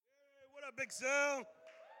up, Big Cell?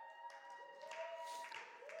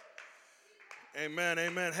 Amen,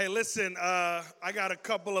 amen. Hey, listen, I got a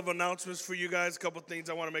couple of announcements for you guys, a couple things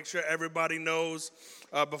I want to make sure everybody knows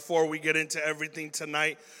before we get into everything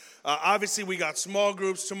tonight. Obviously, we got small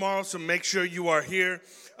groups tomorrow, so make sure you are here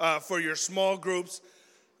for your small groups.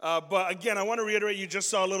 But again, I want to reiterate, you just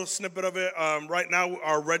saw a little snippet of it. Right now,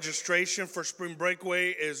 our registration for Spring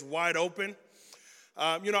Breakaway is wide open.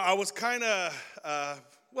 I was kind of,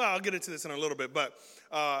 I'll get into this in a little bit, but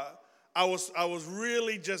I was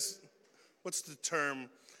really just, what's the term,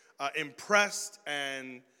 impressed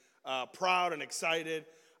and proud and excited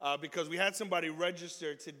because we had somebody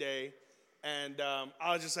register today, and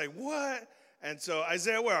I was just like, what? And so,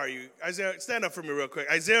 Isaiah, where are you? Isaiah, stand up for me real quick.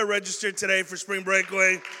 Isaiah registered today for Spring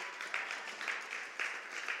Breakaway.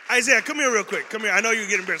 Isaiah, come here real quick. Come here. I know you're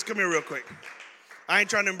getting embarrassed. Come here real quick. I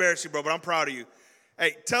ain't trying to embarrass you, bro, but I'm proud of you.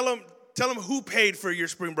 Hey, tell them who paid for your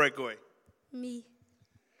Spring Breakaway. Me.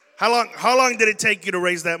 How long did it take you to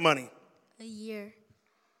raise that money? A year.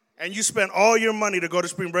 And you spent all your money to go to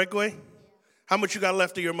Spring Breakaway? Yeah. How much you got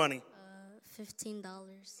left of your money? $15.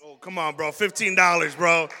 Oh, come on, bro. $15,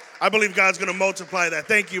 bro. I believe God's going to multiply that.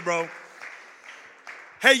 Thank you, bro.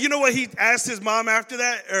 Hey, you know what he asked his mom after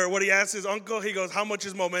that? Or what he asked his uncle? He goes, how much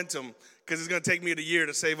is momentum? Because it's going to take me a year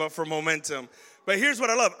to save up for momentum. But here's what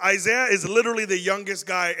I love. Isaiah is literally the youngest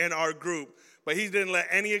guy in our group. But he didn't let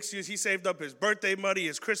any excuse. He saved up his birthday money,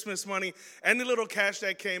 his Christmas money, any little cash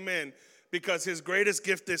that came in. Because his greatest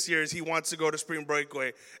gift this year is he wants to go to Spring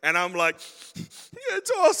Breakaway. And I'm like, yeah, it's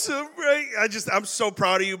awesome, right? I'm so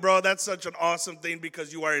proud of you, bro. That's such an awesome thing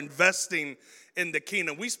because you are investing in the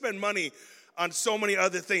kingdom. We spend money on so many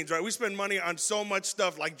other things, right? We spend money on so much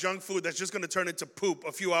stuff like junk food that's just going to turn into poop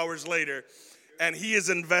a few hours later. And he is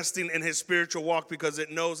investing in his spiritual walk because it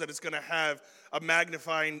knows that it's going to have a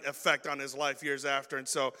magnifying effect on his life years after. And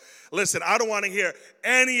so, listen, I don't want to hear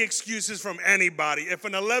any excuses from anybody. If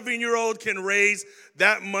an 11-year-old can raise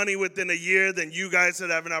that money within a year, then you guys should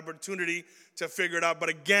have an opportunity to figure it out. But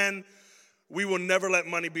again, we will never let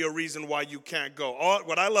money be a reason why you can't go.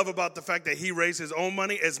 What I love about the fact that he raised his own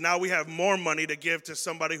money is now we have more money to give to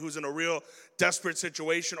somebody who's in a real desperate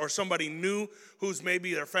situation or somebody new who's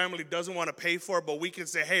maybe their family doesn't want to pay for it, but we can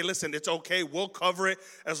say, hey, listen, it's okay. We'll cover it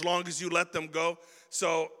as long as you let them go.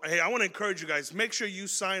 So, hey, I want to encourage you guys. Make sure you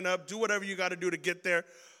sign up. Do whatever you got to do to get there.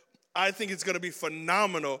 I think it's going to be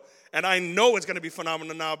phenomenal, and I know it's going to be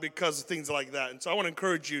phenomenal now because of things like that. And so I want to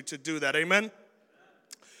encourage you to do that. Amen?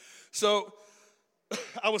 So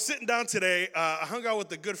I was sitting down today. I hung out with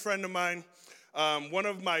a good friend of mine, one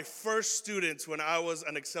of my first students when I was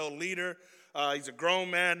an Excel leader. He's a grown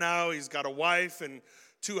man now. He's got a wife and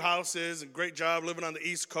 2 houses and great job living on the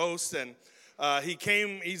East Coast. And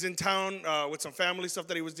he's in town with some family stuff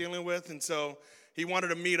that he was dealing with. And so he wanted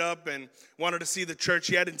to meet up and wanted to see the church.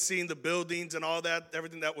 He hadn't seen the buildings and all that,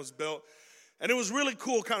 everything that was built. And it was really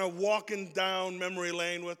cool kind of walking down memory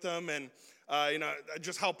lane with him and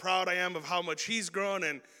just how proud I am of how much he's grown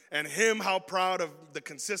and him how proud of the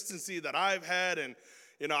consistency that I've had. And,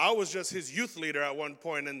 I was just his youth leader at one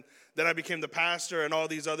point, and then I became the pastor and all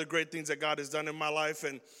these other great things that God has done in my life.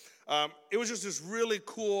 And it was just this really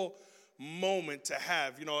cool moment to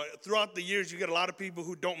have. Throughout the years, you get a lot of people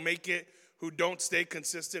who don't make it, who don't stay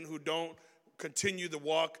consistent, who don't continue the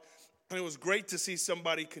walk. And it was great to see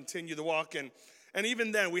somebody continue the walk. And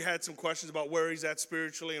even then, we had some questions about where he's at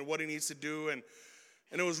spiritually and what he needs to do. And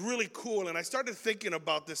it was really cool. And I started thinking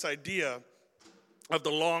about this idea of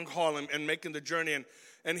the long haul and making the journey.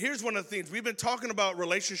 And here's one of the things. We've been talking about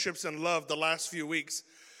relationships and love the last few weeks.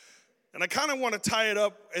 And I kind of want to tie it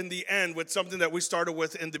up in the end with something that we started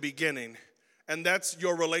with in the beginning. And that's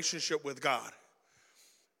your relationship with God.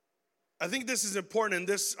 I think this is important in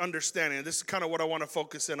this understanding. This is kind of what I want to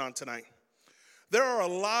focus in on tonight. There are a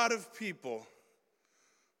lot of people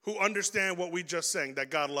who understand what we just sang,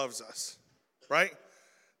 that God loves us, right?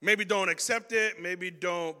 Maybe don't accept it, maybe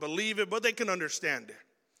don't believe it, but they can understand it.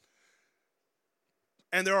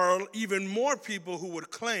 And there are even more people who would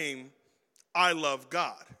claim, I love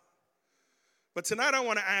God. But tonight I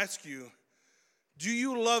want to ask you, do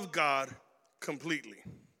you love God completely?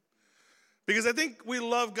 Because I think we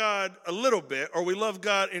love God a little bit, or we love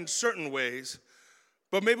God in certain ways,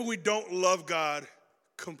 but maybe we don't love God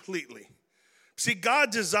completely. See,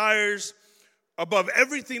 God desires above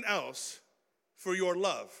everything else for your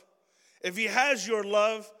love. If he has your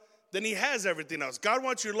love, then he has everything else. God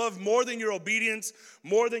wants your love more than your obedience,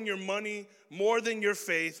 more than your money, more than your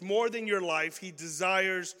faith, more than your life. He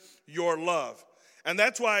desires your love. And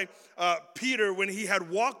that's why Peter, when he had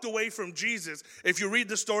walked away from Jesus, if you read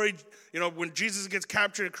the story, when Jesus gets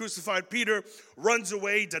captured and crucified, Peter runs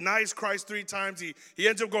away, denies Christ 3 times. He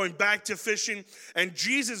ends up going back to fishing, and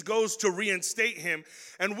Jesus goes to reinstate him.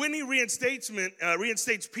 And when he reinstates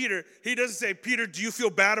Peter, he doesn't say, Peter, do you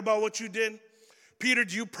feel bad about what you did? Peter,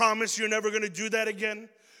 do you promise you're never going to do that again?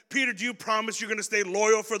 Peter, do you promise you're going to stay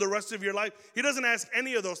loyal for the rest of your life? He doesn't ask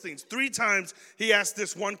any of those things. 3 times he asked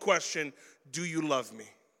this one question, do you love me?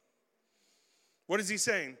 What is he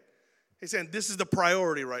saying? He's saying this is the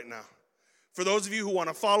priority right now. For those of you who want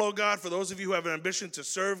to follow God, for those of you who have an ambition to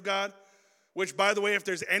serve God, which, by the way, if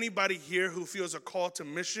there's anybody here who feels a call to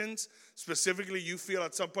missions, specifically you feel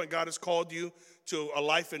at some point God has called you to a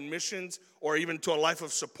life in missions or even to a life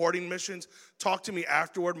of supporting missions, talk to me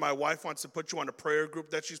afterward. My wife wants to put you on a prayer group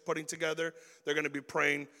that she's putting together. They're going to be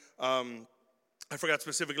praying. I forgot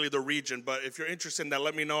specifically the region, but if you're interested in that,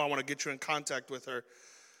 let me know. I want to get you in contact with her.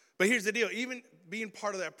 But here's the deal. Even being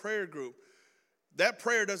part of that prayer group, that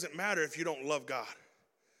prayer doesn't matter if you don't love God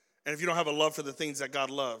and if you don't have a love for the things that God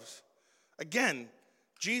loves. Again,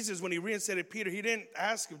 Jesus, when he reinstated Peter, he didn't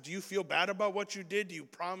ask him, do you feel bad about what you did? Do you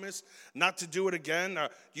promise not to do it again? Or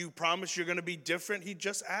do you promise you're going to be different? He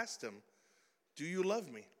just asked him, do you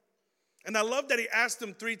love me? And I love that he asked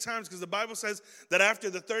him 3 times because the Bible says that after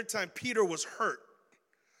the 3rd time, Peter was hurt.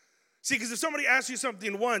 See, because if somebody asks you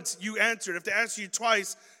something once, you answer it. If they ask you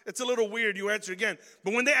twice, it's a little weird, you answer again.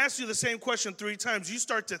 But when they ask you the same question 3 times, you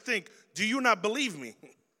start to think, do you not believe me?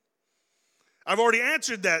 I've already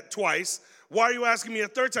answered that twice. Why are you asking me a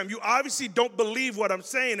 3rd time? You obviously don't believe what I'm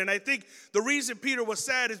saying. And I think the reason Peter was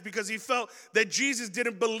sad is because he felt that Jesus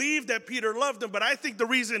didn't believe that Peter loved him. But I think the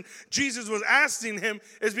reason Jesus was asking him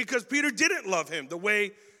is because Peter didn't love him the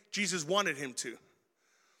way Jesus wanted him to.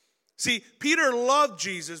 See, Peter loved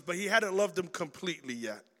Jesus, but he hadn't loved him completely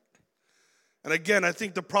yet. And again, I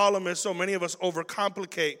think the problem is so many of us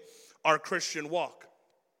overcomplicate our Christian walk.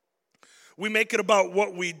 We make it about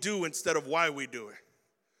what we do instead of why we do it.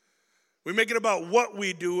 We make it about what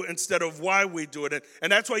we do instead of why we do it.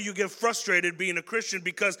 And that's why you get frustrated being a Christian,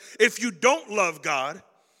 because if you don't love God,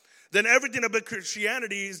 then everything about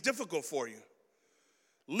Christianity is difficult for you.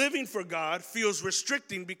 Living for God feels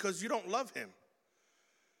restricting because you don't love him.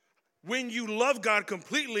 When you love God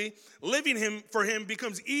completely, living for him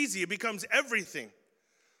becomes easy. It becomes everything.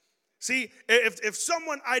 See, if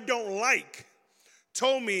someone I don't like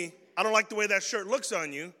told me, I don't like the way that shirt looks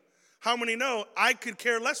on you, how many know I could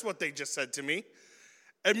care less what they just said to me?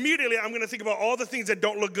 Immediately, I'm going to think about all the things that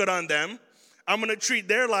don't look good on them. I'm going to treat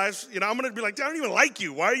their lives, I'm going to be like, I don't even like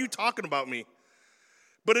you. Why are you talking about me?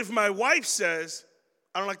 But if my wife says,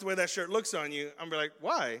 I don't like the way that shirt looks on you, I'm going to be like,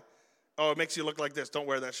 why? Oh, it makes you look like this. Don't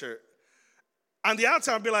wear that shirt. On the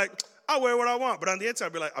outside, I'll be like, I'll wear what I want. But on the inside,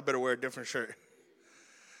 I'll be like, I better wear a different shirt.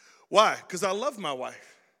 Why? Because I love my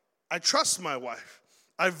wife. I trust my wife.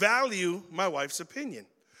 I value my wife's opinion.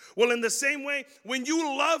 Well, in the same way, when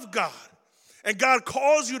you love God and God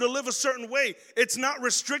calls you to live a certain way, it's not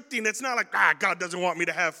restricting. It's not like, God doesn't want me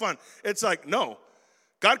to have fun. It's like, no,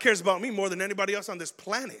 God cares about me more than anybody else on this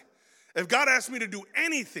planet. If God asks me to do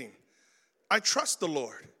anything, I trust the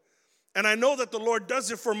Lord. And I know that the Lord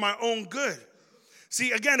does it for my own good.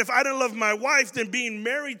 See, again, if I didn't love my wife, then being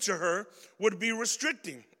married to her would be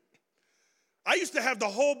restricting. I used to have the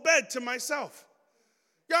whole bed to myself.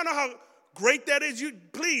 Y'all know how great that is?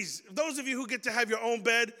 Please, those of you who get to have your own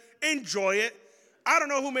bed, enjoy it. I don't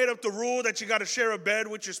know who made up the rule that you got to share a bed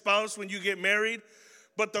with your spouse when you get married,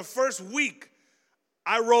 but the first week,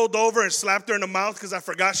 I rolled over and slapped her in the mouth because I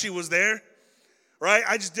forgot she was there, right?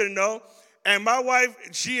 I just didn't know. And my wife,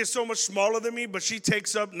 she is so much smaller than me, but she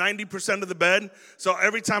takes up 90% of the bed. So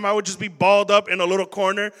every time I would just be balled up in a little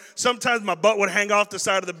corner. Sometimes my butt would hang off the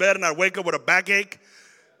side of the bed and I'd wake up with a backache.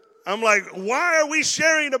 I'm like, why are we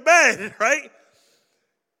sharing a bed, right?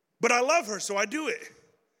 But I love her, so I do it.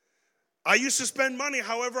 I used to spend money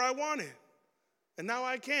however I wanted, and now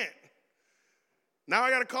I can't. Now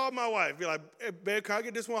I got to call my wife, be like, hey, babe, can I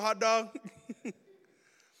get this one hot dog?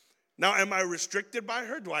 Now, am I restricted by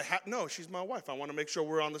her? No, she's my wife. I want to make sure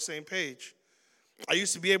we're on the same page. I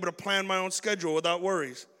used to be able to plan my own schedule without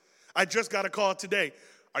worries. I just got a call today.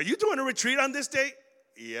 Are you doing a retreat on this date?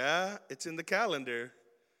 Yeah, it's in the calendar.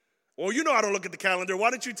 Well, I don't look at the calendar. Why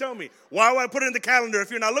didn't you tell me? Why would I put it in the calendar if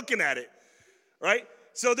you're not looking at it? Right?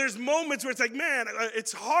 So there's moments where it's like, man,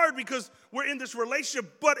 it's hard because we're in this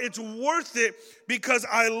relationship, but it's worth it because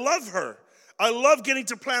I love her. I love getting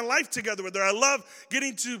to plan life together with her. I love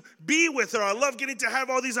getting to be with her. I love getting to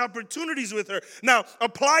have all these opportunities with her. Now,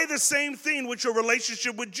 apply the same thing with your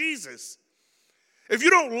relationship with Jesus. If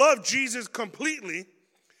you don't love Jesus completely,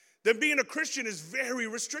 then being a Christian is very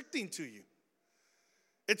restricting to you.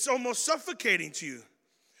 It's almost suffocating to you.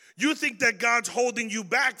 You think that God's holding you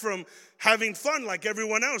back from having fun like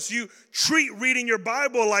everyone else. You treat reading your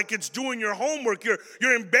Bible like it's doing your homework.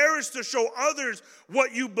 You're embarrassed to show others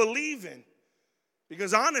what you believe in.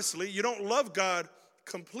 Because honestly, you don't love God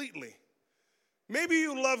completely. Maybe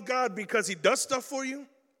you love God because he does stuff for you.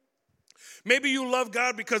 Maybe you love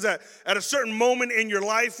God because at a certain moment in your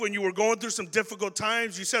life when you were going through some difficult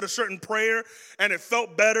times, you said a certain prayer and it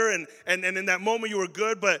felt better and in that moment you were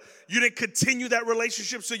good, but you didn't continue that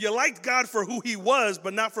relationship. So you liked God for who he was,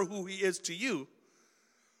 but not for who he is to you.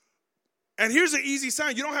 And here's an easy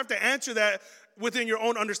sign. You don't have to answer that within your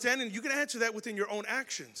own understanding. You can answer that within your own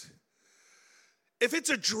actions. If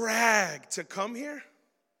it's a drag to come here,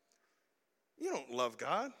 you don't love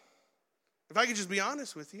God. If I could just be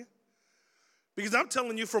honest with you. Because I'm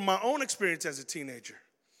telling you from my own experience as a teenager.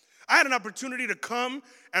 I had an opportunity to come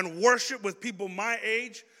and worship with people my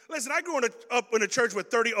age. Listen, I grew up in a church with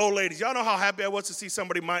 30 old ladies. Y'all know how happy I was to see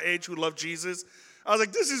somebody my age who loved Jesus. I was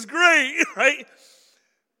like, this is great, right?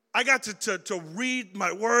 I got to read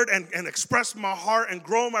my word and express my heart and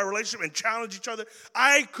grow my relationship and challenge each other.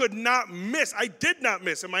 I did not miss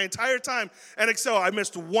in my entire time at Excel. I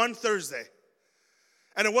missed one Thursday.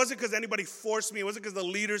 And it wasn't because anybody forced me. It wasn't because the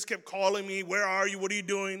leaders kept calling me, where are you, what are you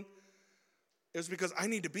doing? It was because I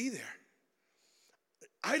need to be there.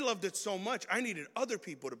 I loved it so much, I needed other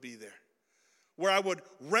people to be there. Where I would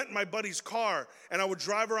rent my buddy's car and I would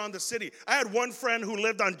drive around the city. I had one friend who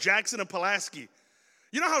lived on Jackson and Pulaski.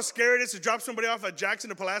 You know how scary it is to drop somebody off at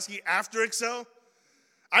Jackson and Pulaski after Excel?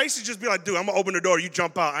 I used to just be like, dude, I'm going to open the door. You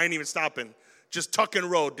jump out. I ain't even stopping. Just tuck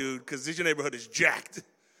and roll, dude, because this your neighborhood is jacked.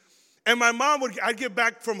 And my mom I'd get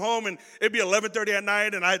back from home, and it'd be 11:30 at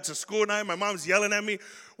night, and I had to school at night. My mom's yelling at me.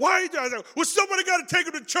 Why are you doing that? I was like, well, somebody got to take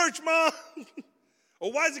him to church, Mom.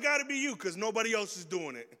 Or why's it got to be you? Because nobody else is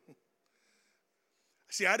doing it.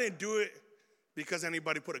 See, I didn't do it because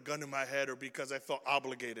anybody put a gun in my head or because I felt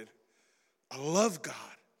obligated. I love God,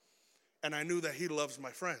 and I knew that he loves my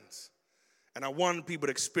friends. And I wanted people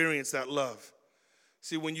to experience that love.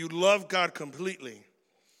 See, when you love God completely,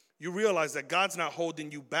 you realize that God's not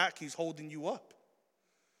holding you back, he's holding you up.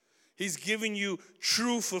 He's giving you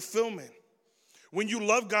true fulfillment. When you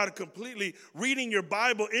love God completely, reading your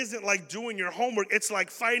Bible isn't like doing your homework. It's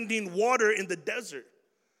like finding water in the desert.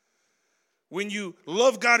 When you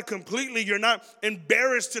love God completely, you're not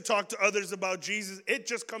embarrassed to talk to others about Jesus. It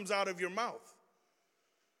just comes out of your mouth.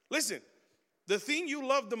 Listen, the thing you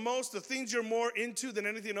love the most, the things you're more into than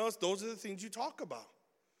anything else, those are the things you talk about.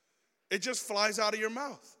 It just flies out of your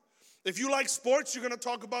mouth. If you like sports, you're going to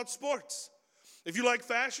talk about sports. If you like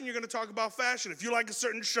fashion, you're going to talk about fashion. If you like a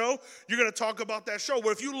certain show, you're going to talk about that show. Well,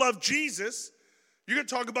 if you love Jesus, you're going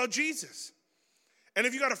to talk about Jesus. And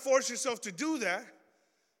if you got to force yourself to do that,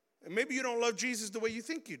 and maybe you don't love Jesus the way you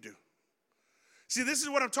think you do. See, this is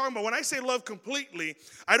what I'm talking about. When I say love completely,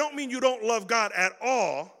 I don't mean you don't love God at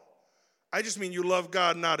all. I just mean you love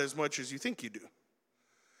God not as much as you think you do.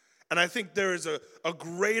 And I think there is a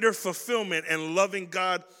greater fulfillment in loving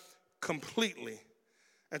God completely.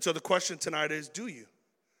 And so the question tonight is, do you?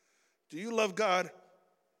 Do you love God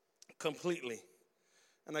completely?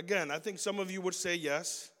 And again, I think some of you would say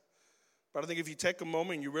yes. But I think if you take a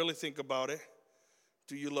moment and you really think about it,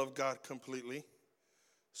 do you love God completely?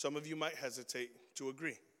 Some of you might hesitate to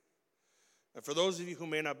agree. And for those of you who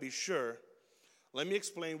may not be sure, let me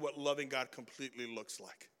explain what loving God completely looks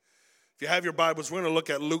like. If you have your Bibles, we're going to look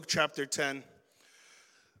at Luke chapter 10,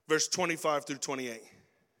 verse 25 through 28.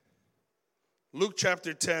 Luke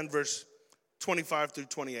chapter 10, verse 25 through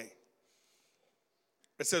 28.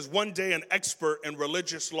 It says, one day an expert in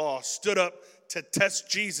religious law stood up to test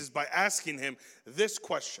Jesus by asking him this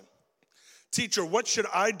question. Teacher, what should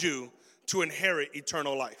I do to inherit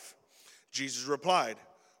eternal life? Jesus replied,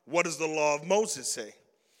 what does the law of Moses say?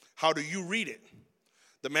 How do you read it?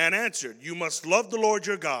 The man answered, you must love the Lord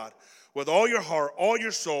your God with all your heart, all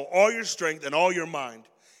your soul, all your strength, and all your mind,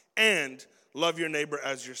 and love your neighbor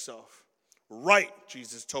as yourself. Right,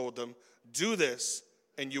 Jesus told them, do this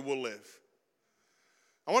and you will live.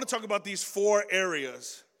 I want to talk about these four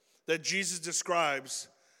areas that Jesus describes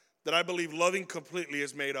that I believe loving completely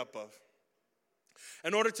is made up of.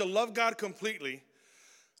 In order to love God completely,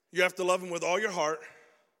 you have to love him with all your heart,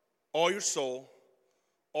 all your soul,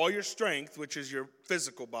 all your strength, which is your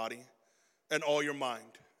physical body, and all your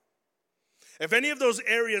mind. If any of those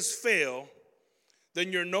areas fail,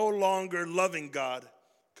 then you're no longer loving God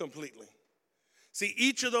completely. See,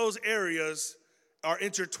 each of those areas are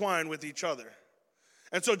intertwined with each other.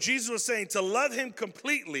 And so Jesus was saying to love him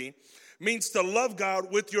completely means to love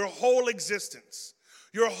God with your whole existence.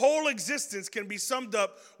 Your whole existence can be summed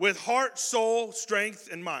up with heart, soul, strength,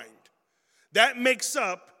 and mind. That makes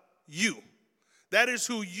up you. That is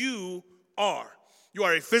who you are. You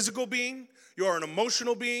are a physical being. You are an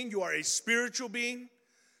emotional being. You are a spiritual being.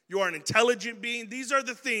 You are an intelligent being. These are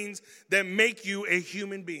the things that make you a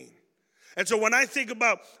human being. And so when I think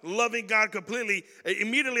about loving God completely,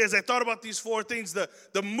 immediately as I thought about these four things, the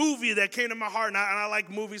movie that came to my heart, and I like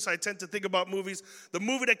movies, so I tend to think about movies. The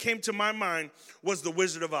movie that came to my mind was The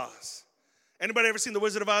Wizard of Oz. Anybody ever seen The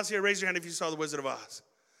Wizard of Oz here? Raise your hand if you saw The Wizard of Oz.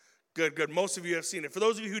 Good, good. Most of you have seen it. For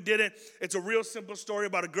those of you who didn't, it's a real simple story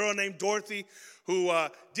about a girl named Dorothy who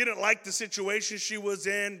didn't like the situation she was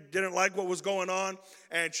in, didn't like what was going on,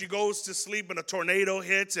 and she goes to sleep and a tornado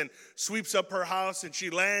hits and sweeps up her house, and she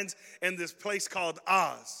lands in this place called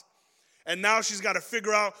Oz. And now she's got to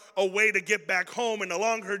figure out a way to get back home, and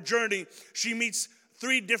along her journey, she meets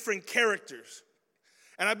 3 different characters.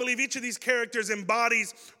 And I believe each of these characters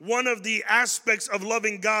embodies one of the aspects of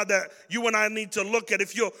loving God that you and I need to look at.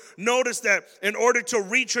 If you'll notice that in order to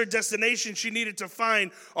reach her destination, she needed to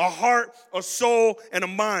find a heart, a soul, and a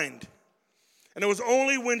mind. And it was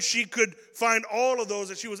only when she could find all of those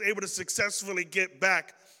that she was able to successfully get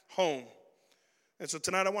back home. And so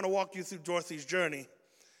tonight I want to walk you through Dorothy's journey.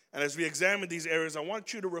 And as we examine these areas, I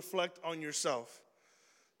want you to reflect on yourself.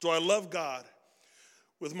 Do I love God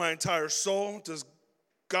with my entire soul? Does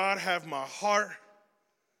God have my heart?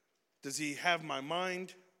 Does he have my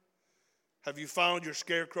mind? Have you found your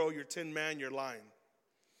scarecrow, your tin man, your lion?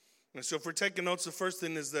 And so if we're taking notes, the first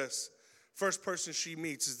thing is this. First person she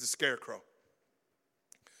meets is the scarecrow.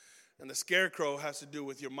 And the scarecrow has to do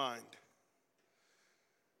with your mind.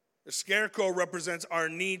 The scarecrow represents our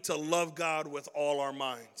need to love God with all our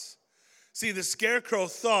minds. See, the scarecrow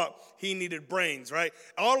thought he needed brains, right?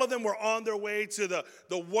 All of them were on their way to the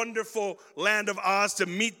wonderful land of Oz to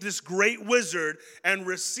meet this great wizard and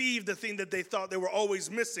receive the thing that they thought they were always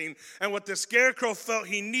missing. And what the scarecrow felt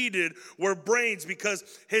he needed were brains because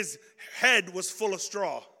his head was full of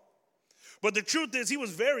straw. But the truth is, he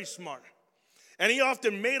was very smart. And he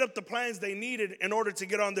often made up the plans they needed in order to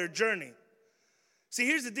get on their journey. See,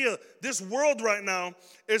 here's the deal. This world right now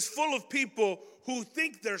is full of people who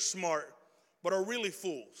think they're smart, but are really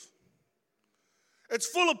fools. It's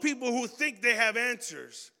full of people who think they have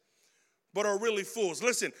answers, but are really fools.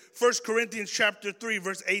 Listen, 1 Corinthians chapter 3,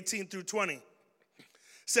 verse 18 through 20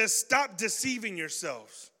 says, stop deceiving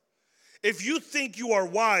yourselves. If you think you are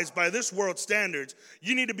wise by this world's standards,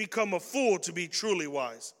 you need to become a fool to be truly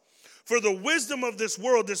wise. For the wisdom of this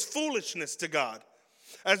world is foolishness to God.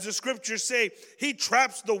 As the scriptures say, he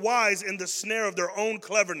traps the wise in the snare of their own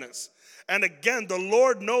cleverness. And again, the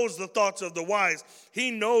Lord knows the thoughts of the wise.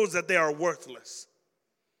 He knows that they are worthless.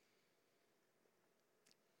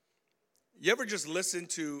 You ever just listen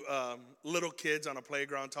to little kids on a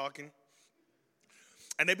playground talking?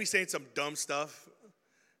 And they be saying some dumb stuff.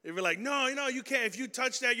 They be like, no, you can't. If you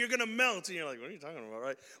touch that, you're going to melt. And you're like, what are you talking about,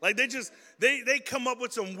 right? Like they come up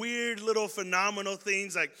with some weird little phenomenal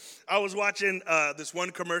things. Like I was watching this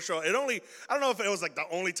one commercial. I don't know if it was like the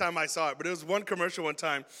only time I saw it, but it was one commercial one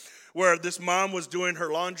time where this mom was doing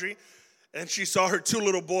her laundry and she saw her 2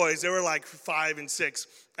 little boys. They were like 5 and 6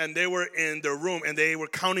 and they were in their room and they were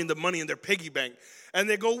counting the money in their piggy bank. And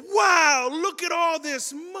they go, wow, look at all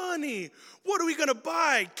this money. What are we going to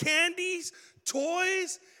buy? Candies?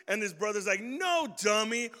 Toys? And his brother's like, no,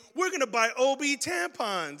 dummy, we're going to buy OB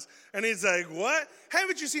tampons. And he's like, what?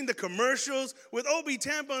 Haven't you seen the commercials? With OB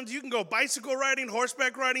tampons, you can go bicycle riding,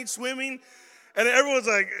 horseback riding, swimming. And everyone's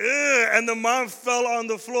like, ugh. And the mom fell on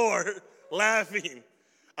the floor laughing.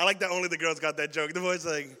 I like that only the girls got that joke. The boy's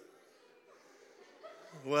like,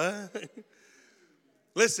 what?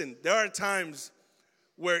 Listen, there are times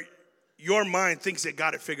where your mind thinks it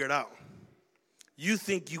got it figured out. You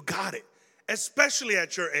think you got it, especially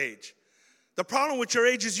at your age. The problem with your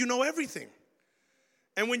age is you know everything.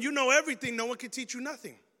 And when you know everything, no one can teach you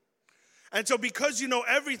nothing. And so because you know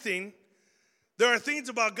everything, there are things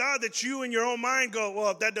about God that you in your own mind go,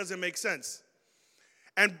 well, that doesn't make sense.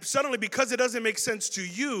 And suddenly, because it doesn't make sense to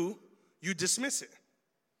you, you dismiss it.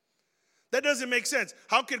 That doesn't make sense.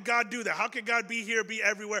 How could God do that? How could God be here, be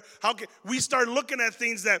everywhere? How can we start looking at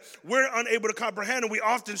things that we're unable to comprehend, and we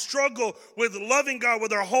often struggle with loving God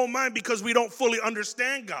with our whole mind because we don't fully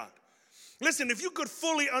understand God. Listen, if you could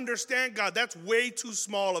fully understand God, that's way too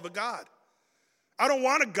small of a God. I don't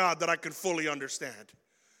want a God that I could fully understand.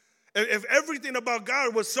 If everything about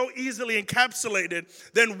God was so easily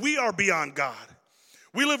encapsulated, then we are beyond God.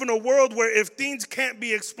 We live in a world where if things can't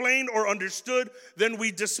be explained or understood, then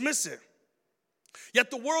we dismiss it. Yet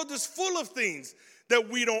the world is full of things that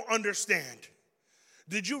we don't understand.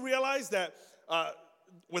 Did you realize that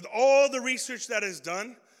with all the research that is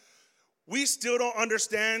done, we still don't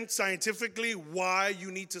understand scientifically why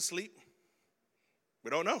you need to sleep.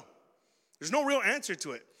 We don't know. There's no real answer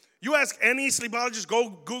to it. You ask any sleepologist, go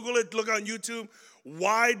Google it, look on YouTube,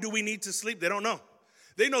 why do we need to sleep? They don't know.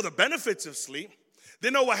 They know the benefits of sleep.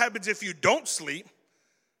 They know what happens if you don't sleep,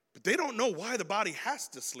 but they don't know why the body has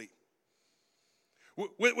to sleep.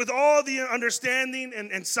 With all the understanding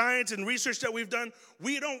and science and research that we've done,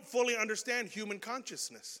 we don't fully understand human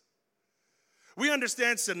consciousness. We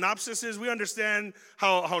understand synapses. We understand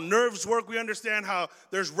how nerves work. We understand how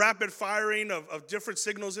there's rapid firing of different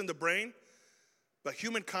signals in the brain. But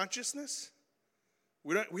human consciousness,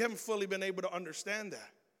 we haven't fully been able to understand that.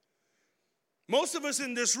 Most of us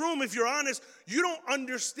in this room, if you're honest, you don't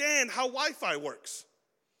understand how Wi-Fi works.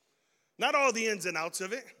 Not all the ins and outs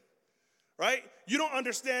of it, right? You don't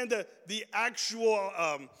understand the actual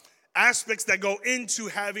aspects that go into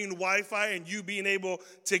having Wi-Fi and you being able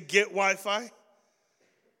to get Wi-Fi.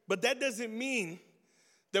 But that doesn't mean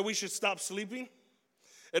that we should stop sleeping.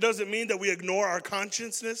 It doesn't mean that we ignore our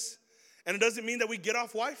consciousness. And it doesn't mean that we get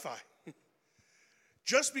off Wi-Fi.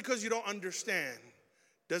 Just because you don't understand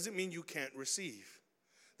doesn't mean you can't receive.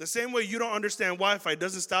 The same way you don't understand Wi-Fi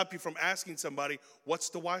doesn't stop you from asking somebody, what's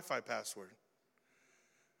the Wi-Fi password?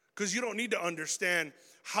 Because you don't need to understand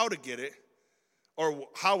how to get it or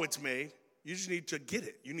how it's made. You just need to get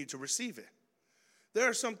it. You need to receive it. There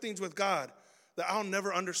are some things with God that I'll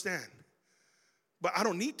never understand. But I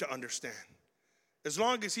don't need to understand. As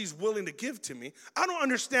long as he's willing to give to me. I don't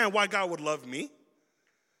understand why God would love me.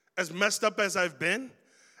 As messed up as I've been,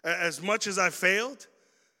 as much as I've failed.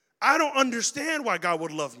 I don't understand why God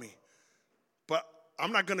would love me. But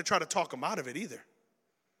I'm not going to try to talk him out of it either.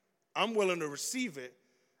 I'm willing to receive it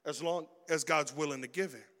as long as God's willing to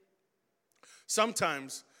give it.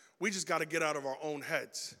 Sometimes we just got to get out of our own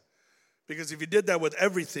heads. Because if you did that with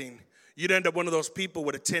everything, you'd end up one of those people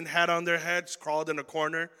with a tin hat on their heads, crawled in a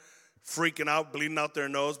corner, freaking out, bleeding out their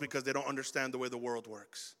nose because they don't understand the way the world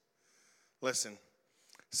works. Listen,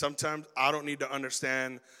 sometimes I don't need to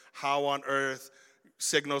understand how on earth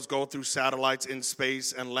signals go through satellites in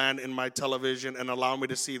space and land in my television and allow me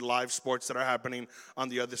to see live sports that are happening on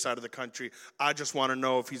the other side of the country. I just want to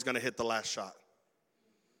know if he's going to hit the last shot.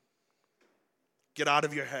 Get out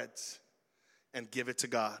of your heads and give it to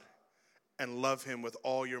God and love him with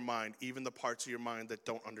all your mind, even the parts of your mind that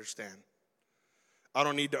don't understand. I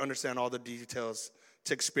don't need to understand all the details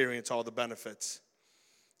to experience all the benefits.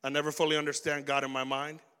 I never fully understand God in my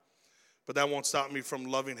mind, but that won't stop me from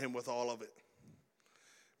loving him with all of it.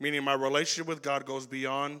 Meaning my relationship with God goes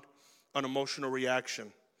beyond an emotional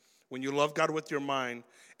reaction. When you love God with your mind,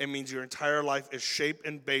 it means your entire life is shaped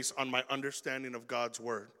and based on my understanding of God's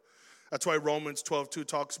word. That's why Romans 12:2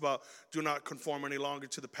 talks about do not conform any longer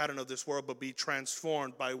to the pattern of this world, but be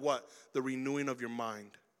transformed by what? The renewing of your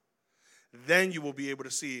mind. Then you will be able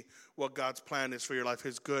to see what God's plan is for your life,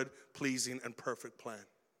 his good, pleasing, and perfect plan.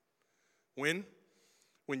 When?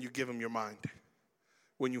 When you give him your mind.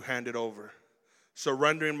 When you hand it over.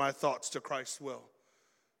 Surrendering my thoughts to Christ's will.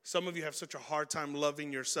 Some of you have such a hard time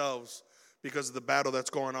loving yourselves because of the battle that's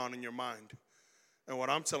going on in your mind. And what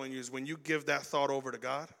I'm telling you is when you give that thought over to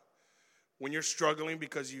God, when you're struggling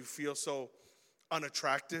because you feel so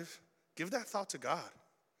unattractive, give that thought to God.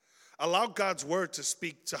 Allow God's word to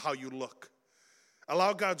speak to how you look.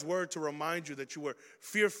 Allow God's word to remind you that you were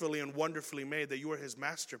fearfully and wonderfully made, that you were his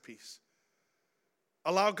masterpiece.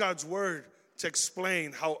 Allow God's word to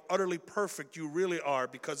explain how utterly perfect you really are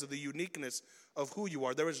because of the uniqueness of who you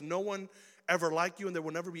are. There is no one ever like you, and there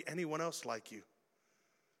will never be anyone else like you.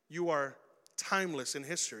 You are timeless in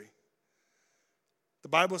history. The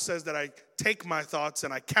Bible says that I take my thoughts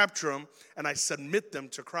and I capture them and I submit them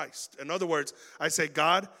to Christ. In other words, I say,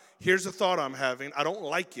 God, here's a thought I'm having. I don't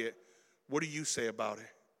like it. What do you say about it?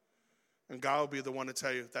 And God will be the one to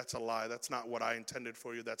tell you, that's a lie. That's not what I intended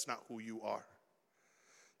for you. That's not who you are.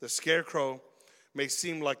 The scarecrow may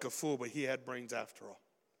seem like a fool, but he had brains after all.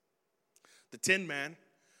 The Tin Man,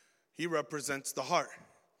 he represents the heart.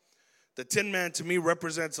 The Tin Man to me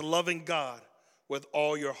represents loving God with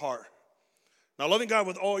all your heart. Now, loving God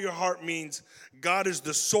with all your heart means God is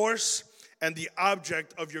the source and the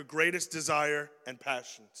object of your greatest desire and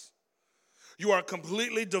passions. You are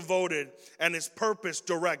completely devoted, and his purpose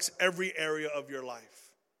directs every area of your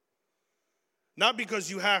life. Not because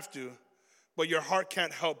you have to, but your heart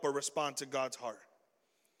can't help but respond to God's heart.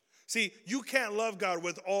 See, you can't love God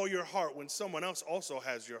with all your heart when someone else also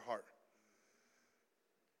has your heart.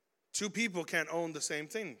 Two people can't own the same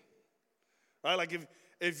thing. Right? Like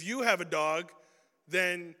if you have a dog,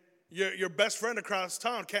 then your best friend across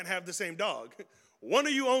town can't have the same dog. One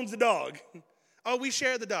of you owns the dog. Oh, we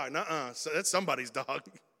share the dog. Nuh-uh. So that's somebody's dog.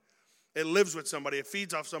 It lives with somebody. It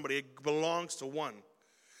feeds off somebody. It belongs to one.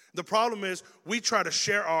 The problem is we try to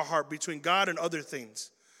share our heart between God and other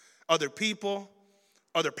things, other people,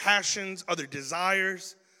 other passions, other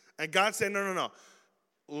desires. And God said, no.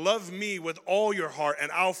 Love me with all your heart,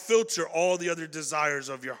 and I'll filter all the other desires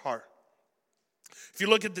of your heart. If you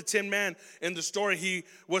look at the Tin Man in the story, he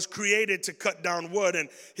was created to cut down wood, and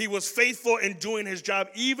he was faithful in doing his job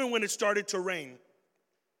even when it started to rain.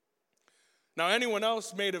 Now, anyone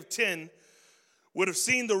else made of tin would have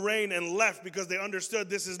seen the rain and left because they understood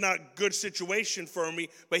this is not a good situation for me,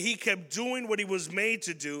 but he kept doing what he was made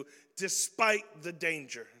to do despite the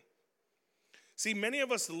danger. See, many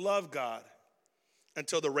of us love God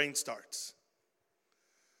until the rain starts.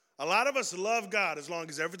 A lot of us love God as long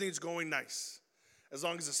as everything's going nice. As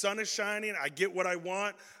long as the sun is shining, I get what I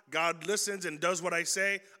want, God listens and does what I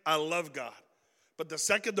say, I love God. But the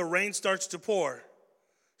second the rain starts to pour,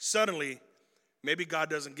 suddenly, maybe God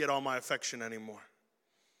doesn't get all my affection anymore.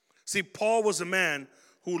 See, Paul was a man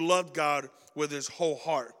who loved God with his whole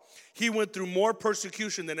heart. He went through more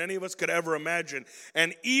persecution than any of us could ever imagine.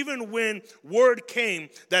 And even when word came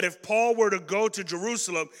that if Paul were to go to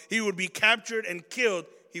Jerusalem, he would be captured and killed,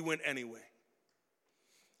 he went anyway.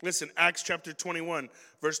 Listen, Acts chapter 21,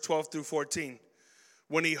 verse 12 through 14.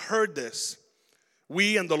 When he heard this,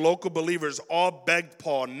 we and the local believers all begged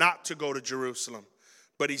Paul not to go to Jerusalem.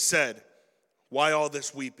 But he said, "Why all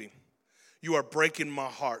this weeping? You are breaking my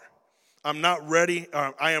heart. I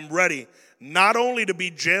am ready not only to be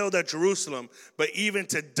jailed at Jerusalem, but even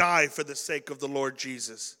to die for the sake of the Lord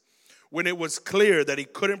Jesus." When it was clear that he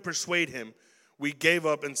couldn't persuade him, we gave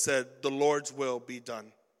up and said, "The Lord's will be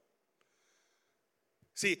done."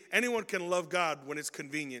 See, anyone can love God when it's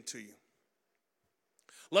convenient to you.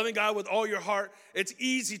 Loving God with all your heart, it's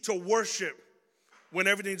easy to worship when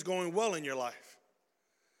everything's going well in your life.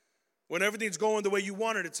 When everything's going the way you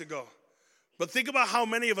wanted it to go. But think about how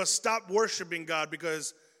many of us stop worshiping God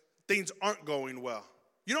because things aren't going well.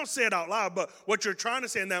 You don't say it out loud, but what you're trying to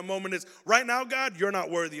say in that moment is, right now, God, you're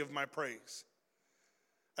not worthy of my praise.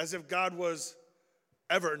 As if God was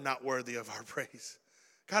ever not worthy of our praise.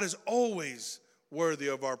 God is always worthy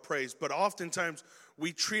of our praise, but oftentimes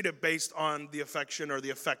we treat it based on the affection or the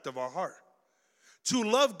effect of our heart. To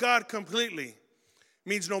love God completely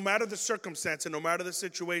means no matter the circumstance and no matter the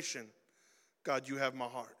situation, God, you have my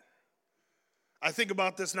heart. I think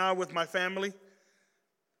about this now with my family.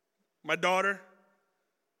 My daughter,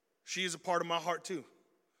 she is a part of my heart too.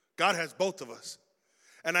 God has both of us.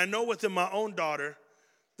 And I know within my own daughter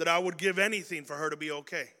that I would give anything for her to be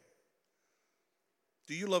okay.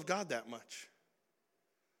 Do you love God that much?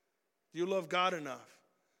 Do you love God enough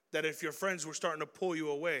that if your friends were starting to pull you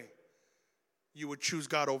away, you would choose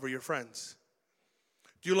God over your friends?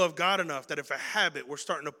 Do you love God enough that if a habit were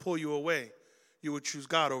starting to pull you away, you would choose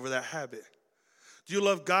God over that habit? Do you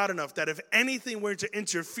love God enough that if anything were to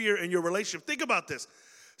interfere in your relationship, think about this.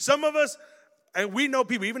 Some of us, and we know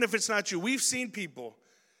people, even if it's not you, we've seen people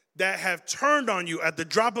that have turned on you at the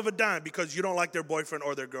drop of a dime because you don't like their boyfriend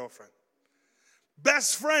or their girlfriend.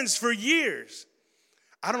 Best friends for years.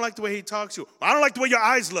 I don't like the way he talks to you. I don't like the way your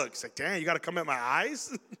eyes look. It's like, damn, you got to come at my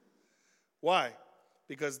eyes? Why?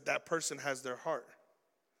 Because that person has their heart.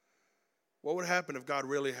 What would happen if God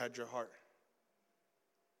really had your heart?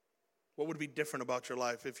 What would be different about your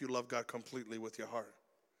life if you love God completely with your heart?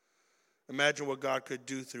 Imagine what God could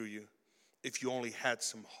do through you if you only had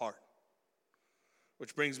some heart.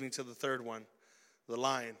 Which brings me to the third one, the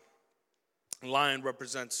lion. The lion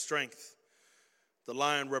represents strength. The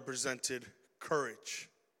lion represented courage,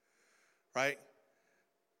 right?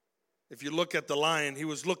 If you look at the lion, he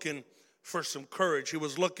was looking for some courage. He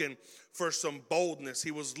was looking for some boldness.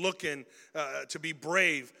 He was looking to be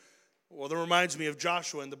brave. Well, that reminds me of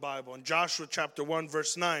Joshua in the Bible. In Joshua chapter 1,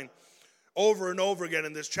 verse 9, over and over again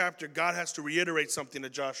in this chapter, God has to reiterate something to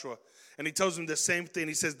Joshua. And he tells him the same thing.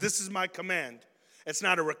 He says, "This is my command." It's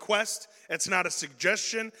not a request. It's not a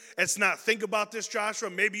suggestion. It's not, think about this,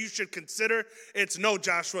 Joshua. Maybe you should consider. It's, no,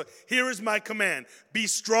 Joshua, here is my command. Be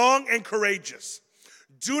strong and courageous.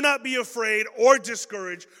 Do not be afraid or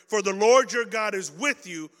discouraged, for the Lord your God is with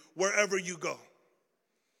you wherever you go.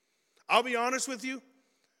 I'll be honest with you.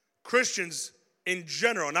 Christians in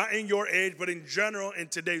general, not in your age, but in general in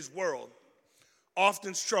today's world,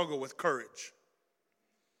 often struggle with courage.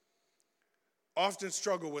 Often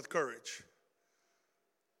struggle with courage.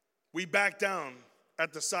 We back down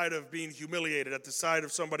at the sight of being humiliated, at the sight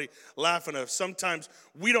of somebody laughing at us. Sometimes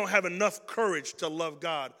we don't have enough courage to love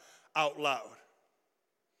God out loud.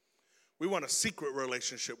 We want a secret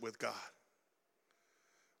relationship with God.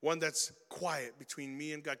 one that's quiet between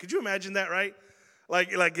me and God. Could you imagine that, right?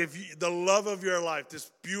 Like if the love of your life,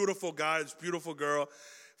 this beautiful guy, this beautiful girl,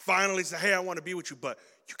 finally say, hey, I want to be with you, but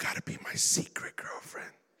you got to be my secret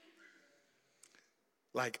girlfriend.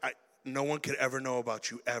 Like, no one could ever know about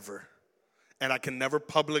you ever. And I can never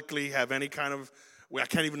publicly have any kind of, I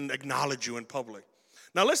can't even acknowledge you in public.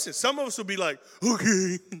 Now listen, some of us will be like,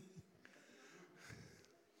 okay.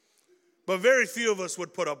 But very few of us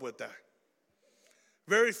would put up with that.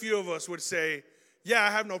 Very few of us would say, yeah,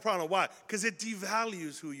 I have no problem. Why? Because it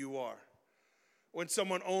devalues who you are when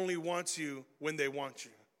someone only wants you when they want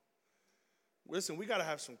you. Listen, we got to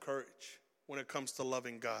have some courage when it comes to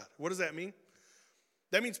loving God. What does that mean?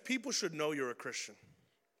 That means people should know you're a Christian.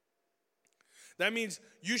 That means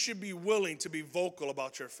you should be willing to be vocal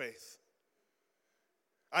about your faith.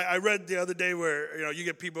 I read the other day where, you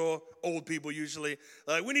get people, old people usually,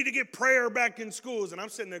 like, we need to get prayer back in schools. And I'm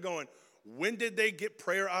sitting there going, when did they get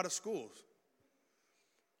prayer out of schools?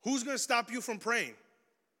 Who's going to stop you from praying?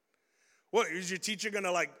 What, is your teacher going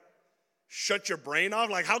to, shut your brain off?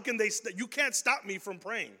 Like, how can they, you can't stop me from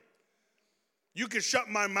praying. You can shut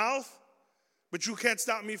my mouth, but you can't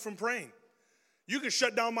stop me from praying. You can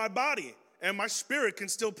shut down my body, and my spirit can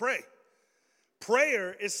still pray.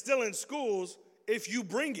 Prayer is still in schools if you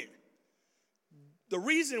bring it. The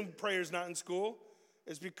reason prayer is not in school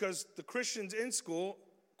is because the Christians in school,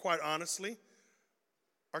 quite honestly,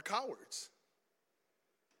 are cowards.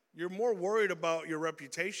 You're more worried about your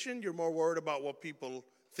reputation. You're more worried about what people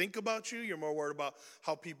think about you. You're more worried about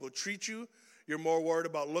how people treat you. You're more worried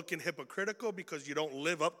about looking hypocritical because you don't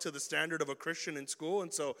live up to the standard of a Christian in school.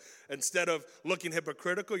 And so instead of looking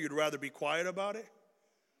hypocritical, you'd rather be quiet about it.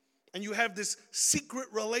 And you have this secret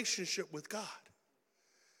relationship with God.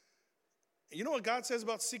 You know what God says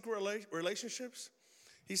about secret relationships?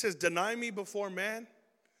 He says, deny me before man,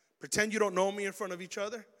 pretend you don't know me in front of each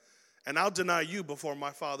other, and I'll deny you before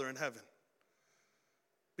my Father in heaven.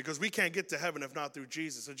 Because we can't get to heaven if not through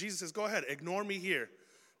Jesus. So Jesus says, go ahead, ignore me here.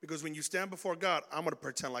 Because when you stand before God, I'm going to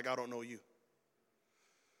pretend like I don't know you.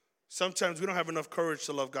 Sometimes we don't have enough courage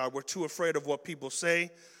to love God. We're too afraid of what people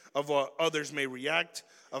say, of what others may react,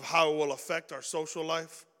 of how it will affect our social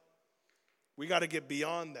life. We got to get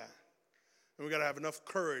beyond that. And we got to have enough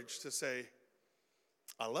courage to say,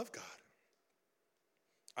 I love God.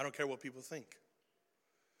 I don't care what people think.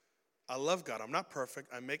 I love God. I'm not perfect.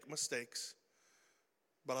 I make mistakes.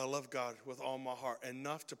 But I love God with all my heart.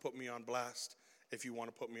 Enough to put me on blast if you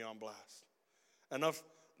want to put me on blast. Enough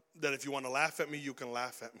that if you want to laugh at me, you can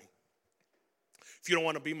laugh at me. If you don't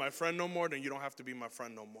want to be my friend no more, then you don't have to be my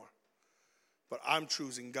friend no more. But I'm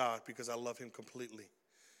choosing God because I love him completely,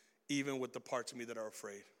 even with the parts of me that are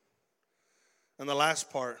afraid. And the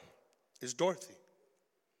last part is Dorothy.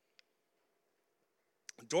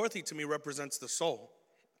 Dorothy, to me, represents the soul.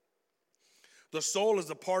 The soul is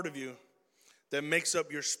the part of you that makes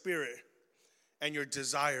up your spirit and your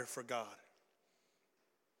desire for God.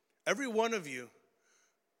 Every one of you,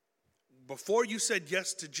 before you said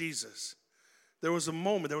yes to Jesus, there was a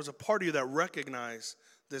moment, there was a part of you that recognized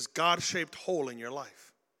this God-shaped hole in your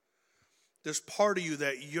life. This part of you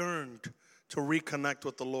that yearned to reconnect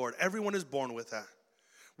with the Lord. Everyone is born with that.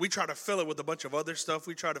 We try to fill it with a bunch of other stuff.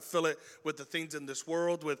 We try to fill it with the things in this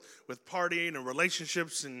world, with partying and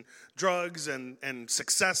relationships and drugs and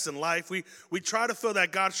success in life. We try to fill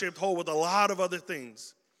that God-shaped hole with a lot of other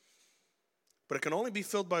things. But it can only be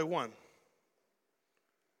filled by one.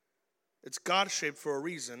 It's God-shaped for a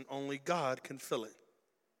reason. Only God can fill it.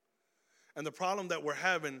 And the problem that we're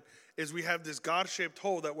having is we have this God-shaped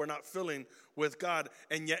hole that we're not filling with God,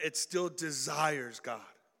 and yet it still desires God.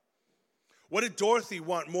 What did Dorothy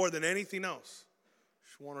want more than anything else?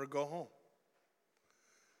 She wanted to go home.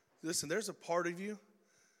 Listen, there's a part of you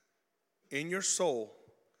in your soul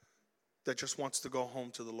that just wants to go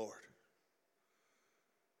home to the Lord.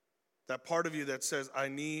 That part of you that says, I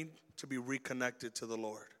need to be reconnected to the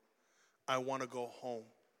Lord. I want to go home.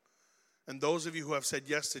 And those of you who have said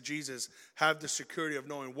yes to Jesus have the security of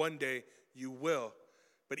knowing one day you will.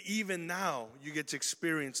 But even now, you get to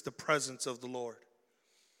experience the presence of the Lord.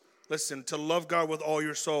 Listen, to love God with all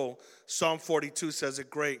your soul, Psalm 42 says it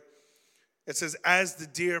great. It says, as the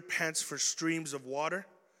deer pants for streams of water,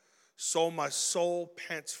 so my soul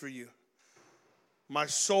pants for you. My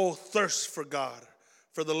soul thirsts for God,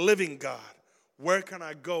 for the living God. Where can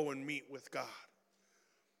I go and meet with God?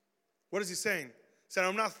 What is he saying? He said,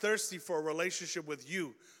 I'm not thirsty for a relationship with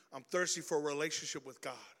you. I'm thirsty for a relationship with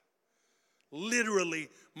God. Literally,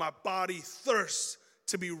 my body thirsts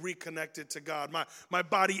to be reconnected to God. My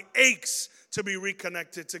body aches to be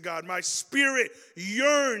reconnected to God. My spirit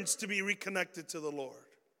yearns to be reconnected to the Lord.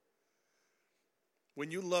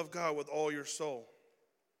 When you love God with all your soul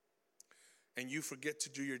and you forget to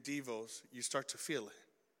do your devos, you start to feel it.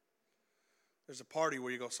 There's a party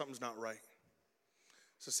where you go, something's not right.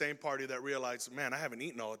 It's the same party that realizes, man, I haven't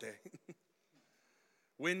eaten all day.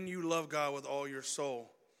 When you love God with all your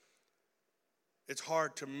soul, it's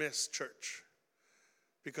hard to miss church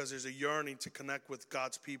because there's a yearning to connect with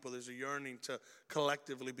God's people. There's a yearning to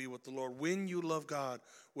collectively be with the Lord. When you love God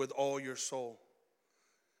with all your soul,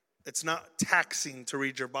 it's not taxing to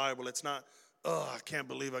read your Bible. It's not, I can't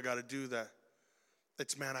believe I got to do that.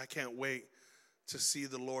 It's, man, I can't wait to see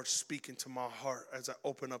the Lord speak into my heart as I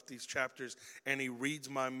open up these chapters and he reads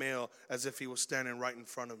my mail as if he was standing right in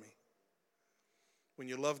front of me. When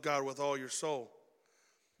you love God with all your soul,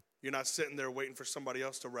 you're not sitting there waiting for somebody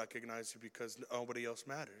else to recognize you because nobody else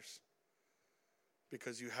matters.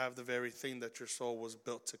 Because you have the very thing that your soul was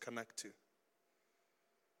built to connect to.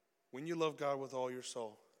 When you love God with all your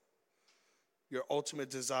soul, your ultimate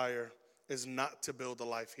desire is not to build a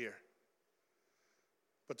life here,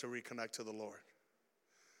 but to reconnect to the Lord.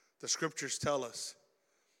 The scriptures tell us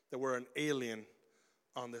that we're an alien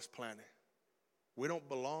on this planet. We don't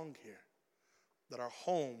belong here, that our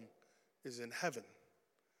home is in heaven.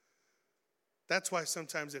 That's why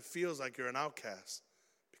sometimes it feels like you're an outcast,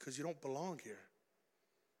 because you don't belong here.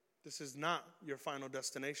 This is not your final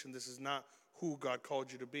destination. This is not who God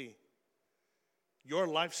called you to be. Your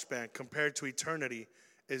lifespan compared to eternity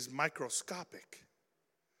is microscopic.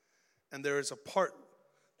 And there is a part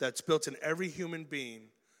that's built in every human being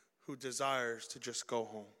who desires to just go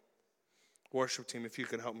home. Worship team, if you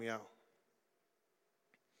can help me out.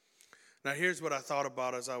 Now here's what I thought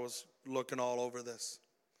about as I was looking all over this.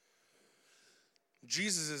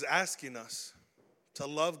 Jesus is asking us to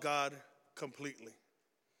love God completely.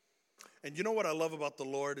 And you know what I love about the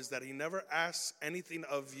Lord is that he never asks anything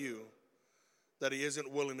of you that he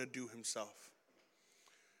isn't willing to do himself.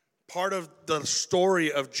 Part of the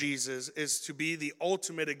story of Jesus is to be the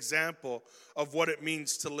ultimate example of what it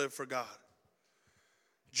means to live for God.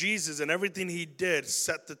 Jesus and everything he did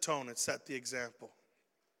set the tone and set the example,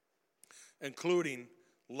 including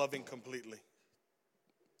loving completely.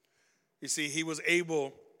 You see, he was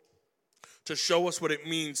able to show us what it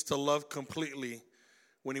means to love completely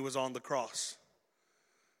when he was on the cross.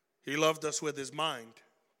 He loved us with his mind.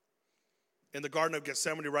 In the Garden of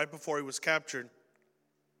Gethsemane, right before he was captured,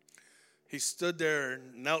 he stood there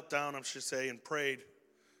and knelt down, I should say, and prayed.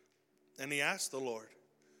 And he asked the Lord,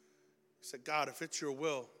 he said, God, if it's your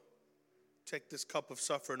will, take this cup of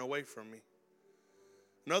suffering away from me.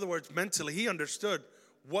 In other words, mentally, he understood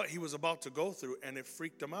what he was about to go through, and it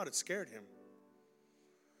freaked him out. It scared him.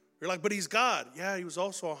 You're like, but he's God. Yeah, he was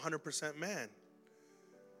also 100% man.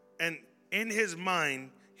 And in his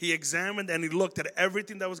mind, he examined and he looked at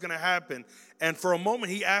everything that was going to happen. And for a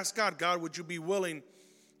moment, he asked God, God, would you be willing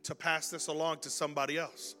to pass this along to somebody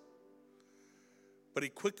else? But he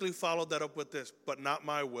quickly followed that up with this, but not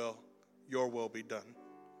my will, your will be done.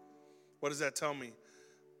 What does that tell me?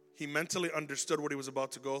 He mentally understood what he was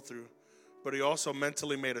about to go through, but he also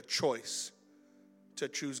mentally made a choice to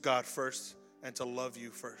choose God first and to love you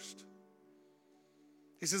first.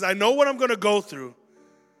 He says, I know what I'm going to go through,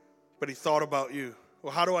 but he thought about you.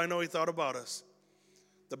 Well, how do I know he thought about us?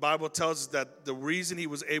 The Bible tells us that the reason he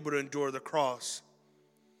was able to endure the cross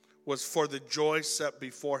was for the joy set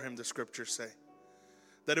before him, the scriptures say.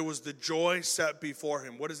 That it was the joy set before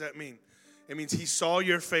him. What does that mean? It means he saw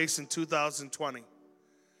your face in 2020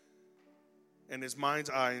 in his mind's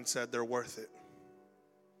eye and said, they're worth it.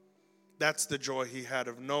 That's the joy he had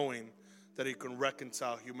of knowing that he can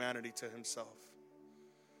reconcile humanity to himself.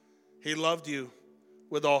 He loved you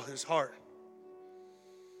with all his heart.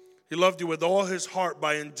 He loved you with all his heart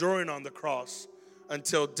by enduring on the cross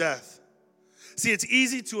until death. See, it's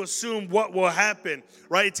easy to assume what will happen,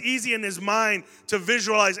 right? It's easy in his mind to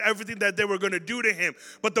visualize everything that they were going to do to him.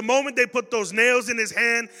 But the moment they put those nails in his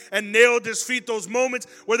hand and nailed his feet, those moments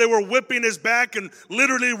where they were whipping his back and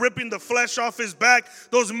literally ripping the flesh off his back,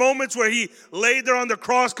 those moments where he laid there on the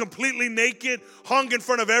cross completely naked, hung in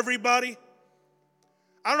front of everybody.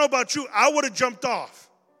 I don't know about you, I would have jumped off.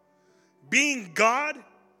 Being God,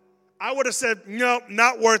 I would have said, no,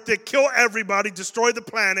 not worth it. Kill everybody, destroy the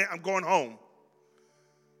planet, I'm going home.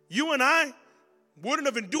 You and I wouldn't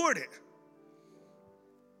have endured it.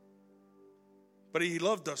 But he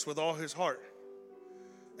loved us with all his heart,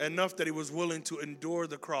 enough that he was willing to endure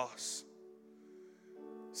the cross.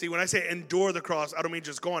 See, when I say endure the cross, I don't mean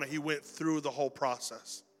just go on it. He went through the whole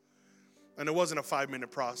process. And it wasn't a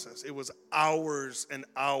 5-minute process. It was hours and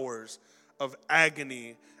hours of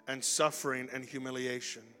agony and suffering and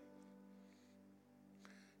humiliation.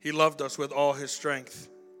 He loved us with all his strength.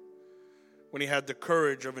 when he had the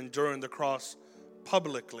courage of enduring the cross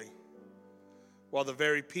publicly, while the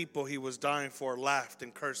very people he was dying for laughed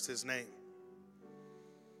and cursed his name.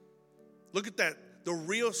 Look at that. The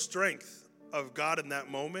real strength of God in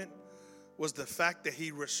that moment was the fact that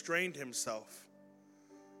he restrained himself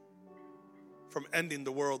from ending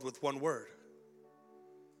the world with one word.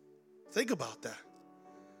 Think about that.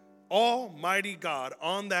 Almighty God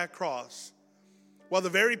on that cross, while the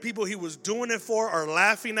very people he was doing it for are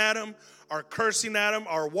laughing at him, are cursing at him,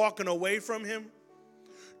 are walking away from him.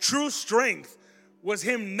 True strength was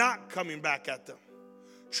him not coming back at them.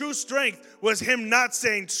 True strength was him not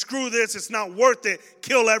saying, screw this, it's not worth it,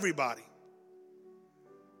 kill everybody.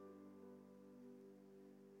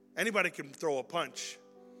 Anybody can throw a punch,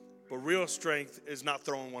 but real strength is not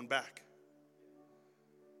throwing one back.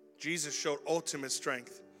 Jesus showed ultimate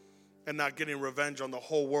strength and not getting revenge on the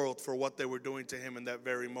whole world for what they were doing to him in that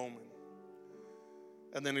very moment.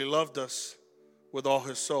 And then he loved us with all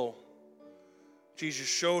his soul. Jesus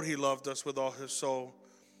showed he loved us with all his soul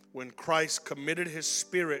when Christ committed his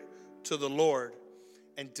spirit to the Lord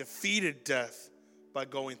and defeated death by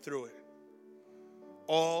going through it.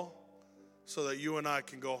 All so that you and I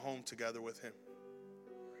can go home together with him.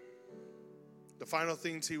 The final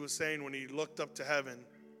things he was saying when he looked up to heaven,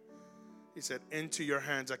 he said, into your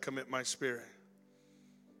hands I commit my spirit.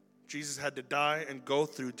 Jesus had to die and go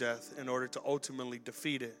through death in order to ultimately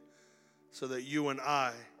defeat it so that you and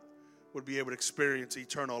I would be able to experience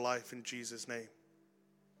eternal life in Jesus' name.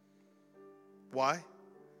 Why?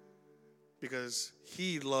 Because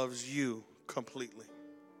he loves you completely.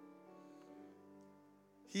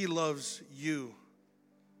 He loves you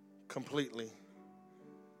completely.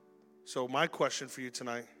 So my question for you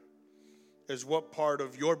tonight is, what part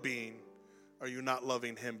of your being are you not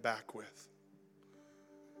loving him back with?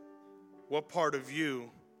 What part of you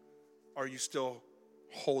are you still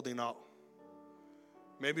holding out?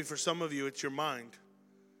 Maybe for some of you, it's your mind.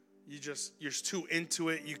 You're too into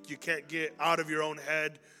it. You can't get out of your own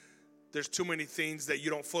head. There's too many things that you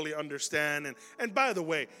don't fully understand. And by the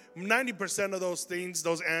way, 90% of those things,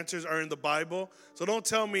 those answers are in the Bible. So don't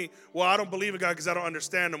tell me, well, I don't believe in God because I don't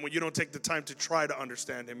understand him, when you don't take the time to try to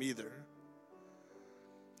understand him either.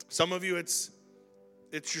 Some of you, it's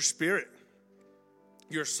your spirit,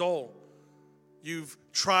 your soul. You've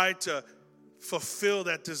tried to fulfill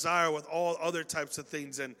that desire with all other types of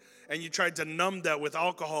things, and you tried to numb that with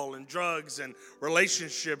alcohol and drugs and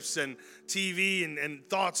relationships and TV and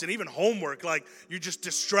thoughts and even homework. Like, you just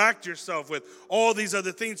distract yourself with all these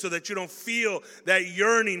other things so that you don't feel that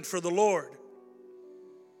yearning for the Lord.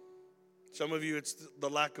 Some of you, it's the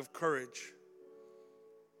lack of courage.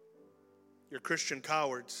 You're Christian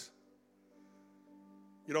cowards.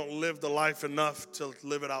 You don't live the life enough to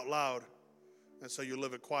live it out loud, and so you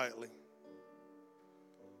live it quietly.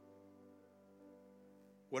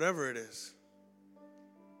 Whatever it is,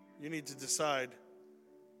 you need to decide,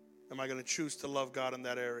 am I going to choose to love God in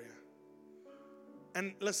that area?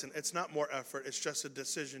 And listen, it's not more effort. It's just a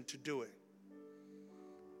decision to do it.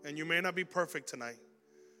 And you may not be perfect tonight,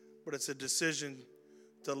 but it's a decision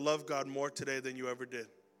to love God more today than you ever did,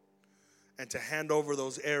 and to hand over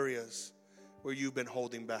those areas where you've been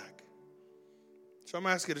holding back. So I'm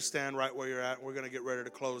asking you to stand right where you're at. We're going to get ready to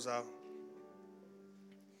close out.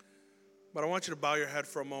 But I want you to bow your head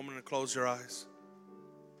for a moment and close your eyes.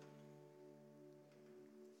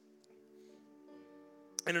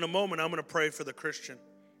 And in a moment, I'm going to pray for the Christian.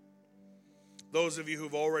 Those of you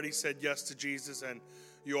who've already said yes to Jesus and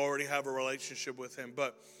you already have a relationship with him.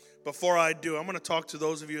 But before I do, I'm going to talk to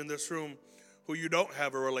those of you in this room who you don't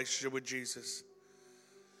have a relationship with Jesus.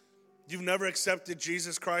 You've never accepted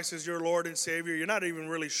Jesus Christ as your Lord and Savior. You're not even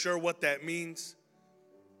really sure what that means.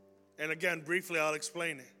 And again, briefly, I'll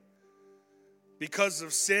explain it. Because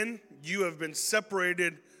of sin, you have been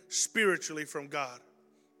separated spiritually from God.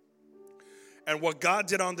 And what God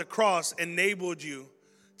did on the cross enabled you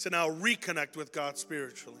to now reconnect with God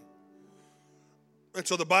spiritually. And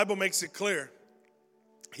so the Bible makes it clear.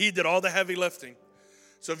 He did all the heavy lifting.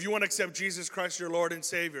 So if you want to accept Jesus Christ, your Lord and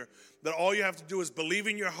Savior, then all you have to do is believe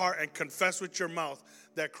in your heart and confess with your mouth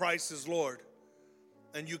that Christ is Lord,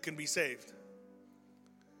 and you can be saved.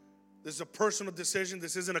 This is a personal decision.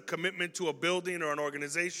 This isn't a commitment to a building or an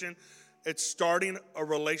organization. It's starting a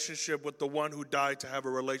relationship with the one who died to have a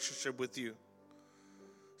relationship with you.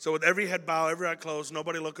 So with every head bowed, every eye closed,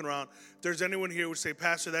 nobody looking around, if there's anyone here who would say,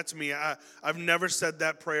 Pastor, that's me. I've never said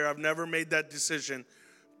that prayer. I've never made that decision.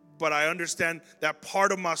 But I understand that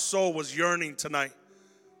part of my soul was yearning tonight,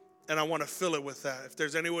 and I want to fill it with that. If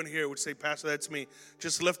there's anyone here who would say, Pastor, that's me,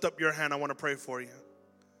 just lift up your hand. I want to pray for you.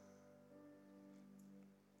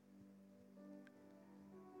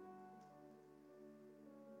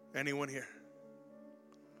 Anyone here?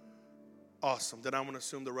 Awesome. Then I'm going to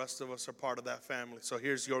assume the rest of us are part of that family. So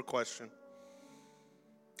here's your question.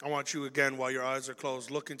 I want you again, while your eyes are closed,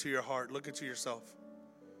 look into your heart, look into yourself.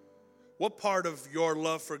 What part of your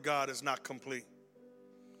love for God is not complete?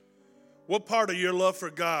 What part of your love for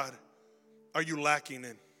God are you lacking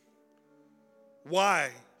in? Why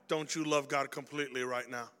don't you love God completely right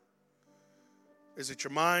now? Is it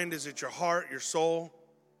your mind? Is it your heart, your soul,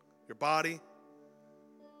 your body?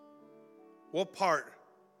 What part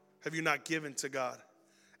have you not given to God?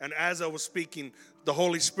 And as I was speaking, the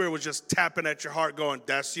Holy Spirit was just tapping at your heart going,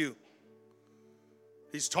 that's you.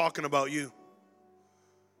 He's talking about you.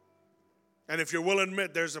 And if you're willing to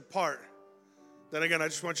admit there's a part, then again, I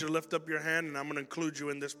just want you to lift up your hand and I'm going to include you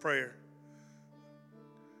in this prayer.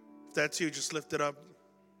 If that's you, just lift it up.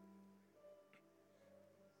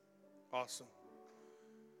 Awesome.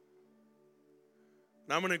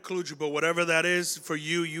 And I'm going to include you, but whatever that is for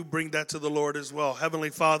you, you bring that to the Lord as well. Heavenly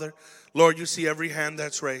Father, Lord, you see every hand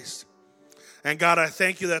that's raised. And God, I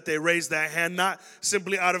thank you that they raised that hand, not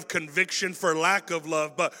simply out of conviction for lack of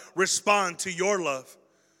love, but respond to your love.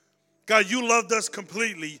 God, you loved us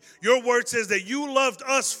completely. Your word says that you loved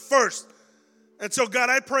us first. And so, God,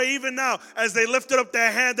 I pray even now as they lifted up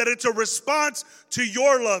their hand that it's a response to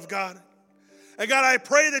your love, God. And God, I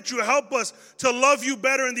pray that you help us to love you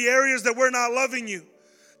better in the areas that we're not loving you.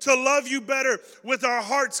 To love you better with our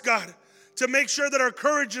hearts, God. To make sure that our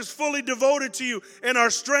courage is fully devoted to you and our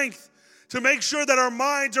strength. To make sure that our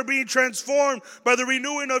minds are being transformed by the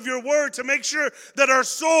renewing of your word. To make sure that our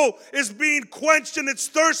soul is being quenched in its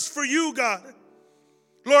thirst for you, God.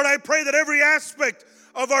 Lord, I pray that every aspect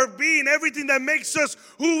of our being, everything that makes us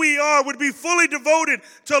who we are, would be fully devoted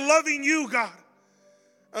to loving you, God.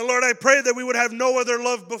 And Lord, I pray that we would have no other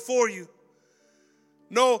love before you.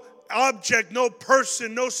 No object, no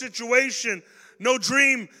person, no situation, no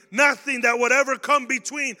dream, nothing that would ever come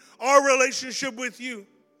between our relationship with you.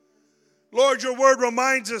 Lord, your word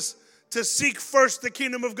reminds us to seek first the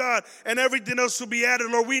kingdom of God and everything else will be added.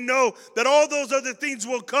 Lord, we know that all those other things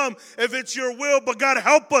will come if it's your will, but God,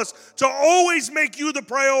 help us to always make you the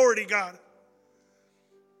priority, God.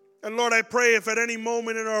 And Lord, I pray if at any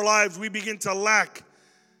moment in our lives we begin to lack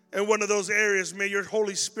in one of those areas, may your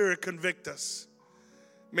Holy Spirit convict us.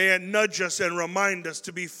 May it nudge us and remind us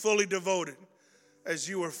to be fully devoted as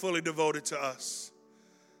you are fully devoted to us.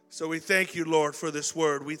 So we thank you, Lord, for this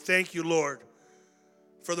word. We thank you, Lord,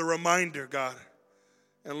 for the reminder, God.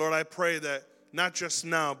 And Lord, I pray that not just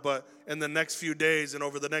now, but in the next few days and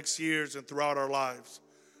over the next years and throughout our lives,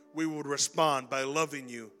 we would respond by loving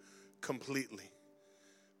you completely.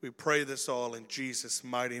 We pray this all in Jesus'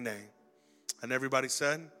 mighty name. And everybody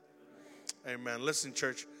said, amen. Listen,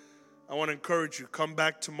 church, I want to encourage you. Come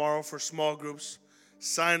back tomorrow for small groups.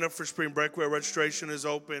 Sign up for Spring Breakaway. Registration is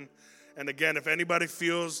open. And again, if anybody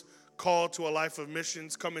feels called to a life of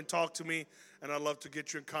missions, come and talk to me, and I'd love to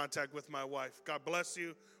get you in contact with my wife. God bless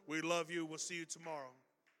you. We love you. We'll see you tomorrow.